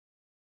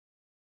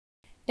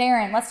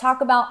Darren, let's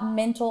talk about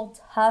mental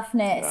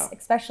toughness,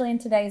 especially in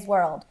today's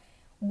world.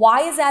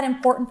 Why is that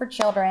important for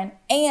children,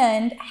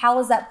 and how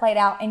has that played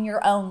out in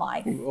your own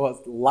life? Well,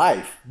 it's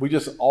life. We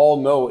just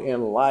all know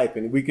in life,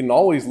 and we can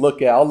always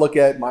I'll look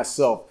at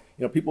myself.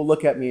 People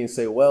look at me and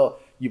say, well,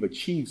 you've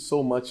achieved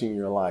so much in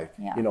your life,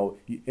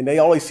 and they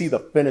always see the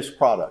finished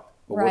product.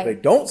 But what they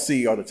don't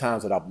see are the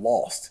times that I've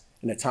lost,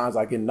 and the times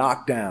I get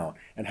knocked down,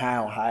 and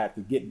how I have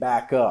to get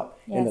back up,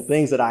 and the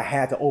things that I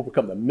had to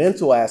overcome, the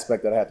mental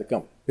aspect that I had to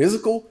come.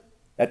 Physical,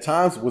 at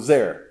times, was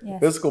there. The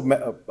physical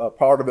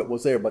part of it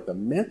was there, but the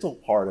mental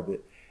part of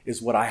it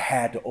is what I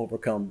had to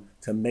overcome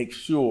to make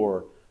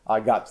sure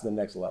I got to the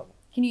next level.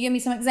 Can you give me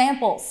some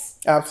examples?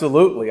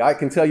 Absolutely. I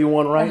can tell you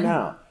one right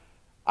now.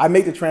 I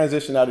made the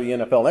transition out of the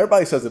NFL. And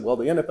everybody says that, well,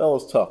 the NFL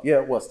is tough.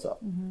 Yeah, it was tough.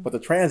 But the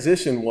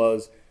transition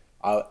was,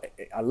 I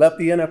left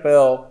the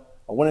NFL,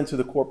 I went into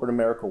the corporate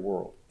America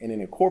world. And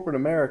in corporate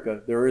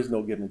America, there is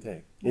no give and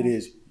take. It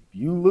is,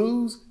 you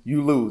lose,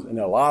 and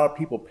a lot of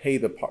people pay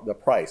the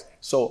price.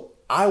 So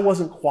I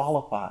wasn't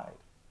qualified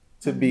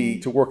to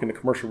work in the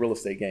commercial real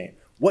estate game.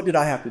 What did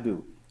I have to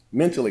do?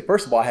 Mentally,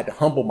 first of all, I had to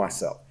humble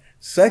myself.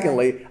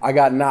 Secondly, I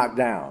got knocked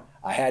down.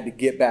 I had to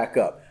get back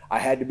up. I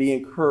had to be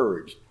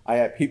encouraged. I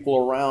had people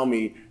around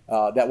me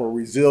that were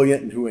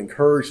resilient and who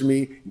encouraged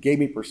me, gave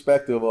me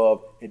perspective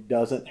of it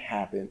doesn't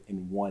happen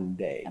in one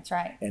day. That's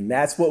right. And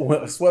that's why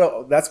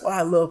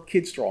I love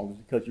KidStrong,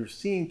 because you're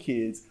seeing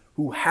kids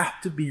who have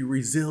to be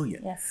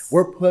resilient. Yes.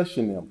 We're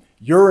pushing them.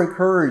 You're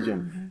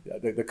encouraging.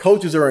 The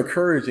coaches are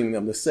encouraging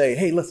them to say,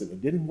 hey, listen,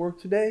 it didn't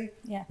work today,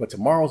 but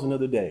tomorrow's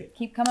another day.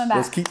 Keep coming back.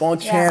 Let's keep on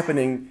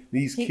championing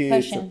these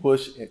kids to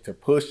push.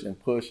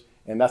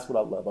 And that's what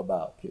I love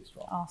about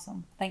KidStrong.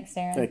 Awesome. Thanks,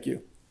 Darren. Thank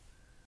you.